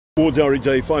War Diary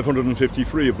Day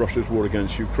 553 of Russia's war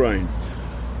against Ukraine.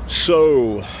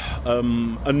 So,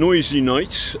 a noisy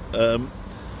night. The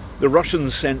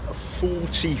Russians sent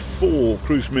 44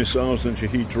 cruise missiles and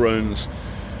Shahed drones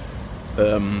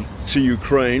to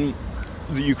Ukraine.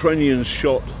 The Ukrainians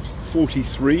shot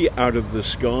 43 out of the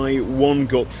sky. One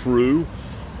got through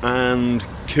and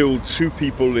killed 2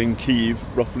 people in Kyiv,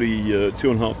 roughly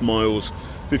 2.5 miles,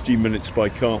 15 minutes by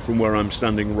car from where I'm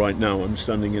standing right now. I'm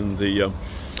standing in the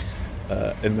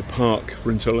park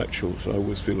for intellectuals. I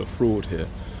always feel a fraud here.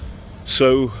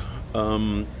 So,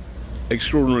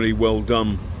 extraordinarily well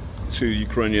done to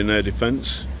Ukrainian air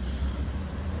defense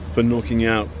for knocking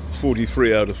out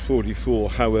 43 out of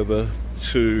 44. However,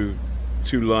 two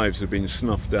lives have been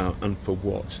snuffed out, and for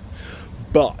what?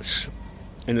 But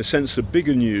in a sense, the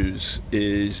bigger news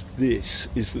is that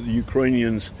the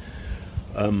Ukrainians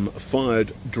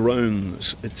fired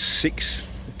drones at 6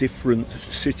 different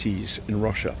cities in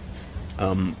Russia.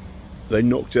 They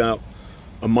knocked out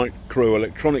a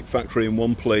microelectronic factory in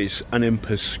one place, and in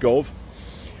Pskov,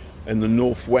 in the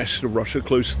northwest of Russia,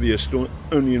 close to the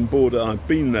Estonian border. I've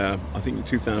been there, I think in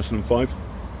 2005.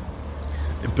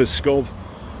 In Pskov,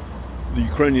 the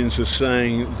Ukrainians are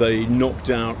saying they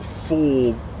knocked out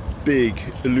 4 big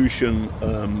Ilyushin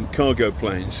cargo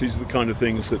planes. These are the kind of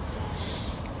things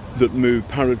that move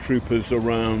paratroopers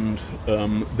around.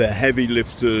 They're heavy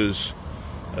lifters,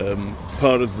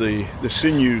 part of the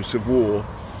sinews of war,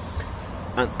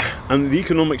 and the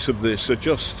economics of this are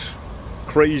just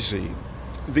crazy.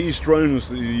 These drones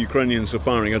that the Ukrainians are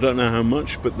firing, I don't know how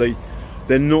much, but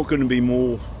they're not going to be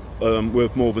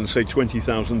worth more than, say,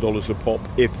 $20,000 a pop,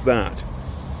 if that.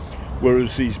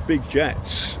 Whereas these big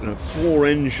jets,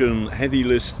 4-engine heavy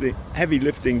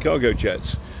lifting cargo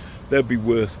jets, they'll be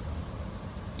worth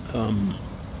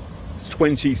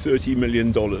 $20–30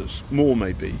 million more,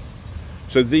 maybe.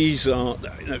 So these are,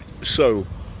 so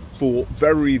for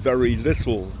very, very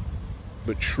little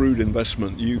but shrewd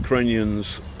investment, the Ukrainians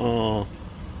are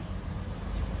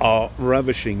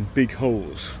ravishing big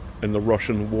holes in the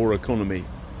Russian war economy.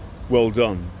 Well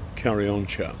done. Carry on,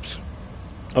 chaps.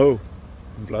 Oh,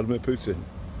 and Vladimir Putin.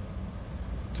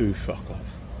 Do fuck off.